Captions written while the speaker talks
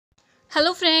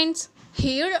Hello friends,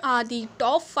 here are the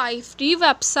top 5 free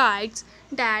websites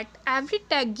that every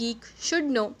tech geek should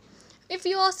know. If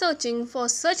you are searching for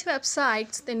such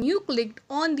websites, then you clicked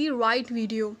on the right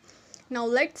video. Now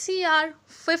let's see our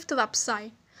fifth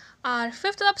website. Our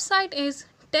fifth website is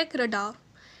TechRadar.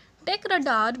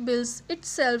 TechRadar bills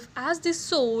itself as the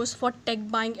source for tech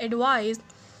buying advice.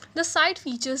 The site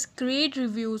features great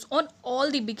reviews on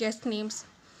all the biggest names.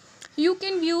 You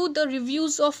can view the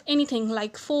reviews of anything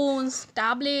like phones,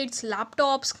 tablets,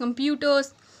 laptops,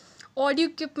 computers, audio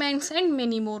equipments, and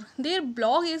many more. Their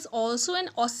blog is also an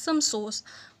awesome source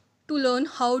to learn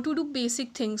how to do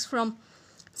basic things from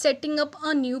setting up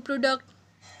a new product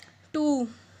to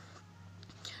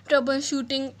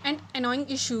troubleshooting and annoying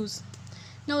issues.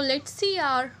 Now, let's see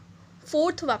our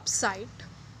fourth website.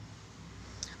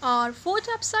 Our fourth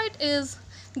website is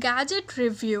Gadget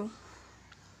Review.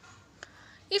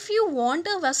 If you want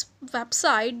a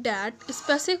website that is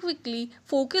specifically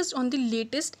focused on the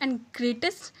latest and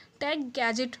greatest tech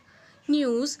gadget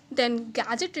news, then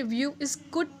Gadget Review is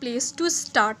good place to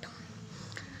start.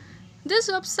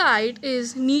 This website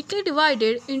is neatly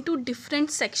divided into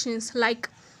different sections like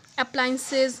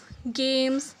appliances,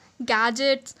 games,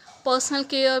 gadgets, personal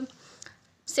care,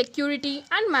 security,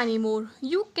 and many more.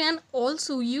 You can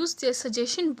also use their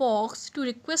suggestion box to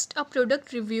request a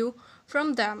product review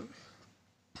from them.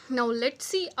 Now let's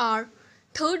see our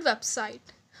third website.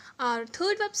 Our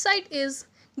third website is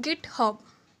GitHub.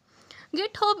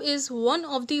 GitHub is one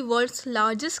of the world's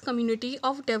largest community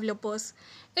of developers.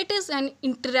 It is an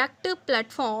interactive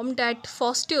platform that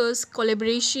fosters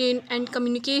collaboration and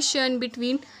communication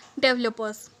between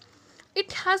developers.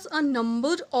 It has a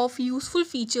number of useful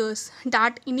features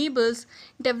that enables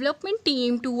development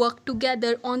team to work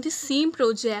together on the same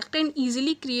project and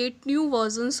easily create new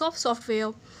versions of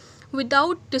software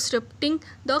without disrupting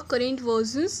the current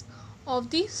versions of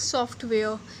the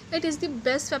software. It is the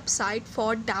best website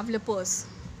for developers.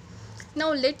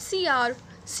 Now let's see our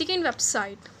second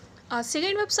website. Our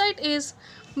second website is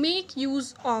Make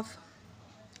Use Of.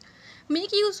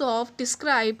 Make Use Of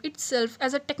describes itself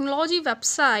as a technology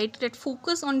website that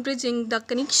focuses on bridging the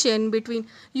connection between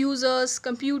users,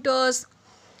 computers,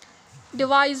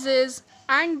 devices,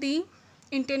 and the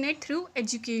internet through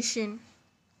education.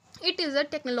 It is a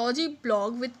technology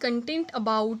blog with content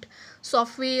about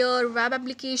software, web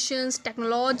applications,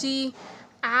 technology,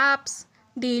 apps,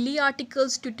 daily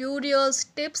articles, tutorials,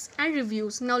 tips, and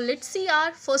reviews. Now let's see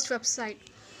our first website.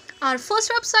 Our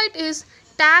first website is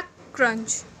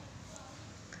TechCrunch.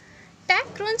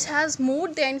 TechCrunch has more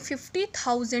than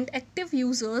 50,000 active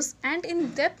users and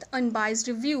in-depth unbiased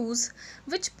reviews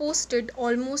which posted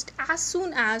almost as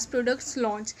soon as products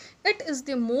launch. It is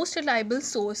the most reliable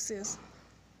sources.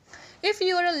 If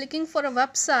you are looking for a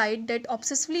website that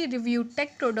obsessively reviews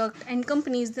tech products and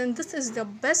companies, then this is the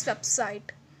best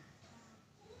website.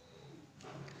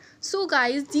 So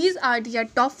guys, these are the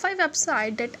top 5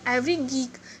 websites that every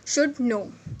geek should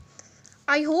know.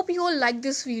 I hope you all like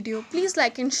this video. Please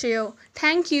like and share.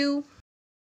 Thank you.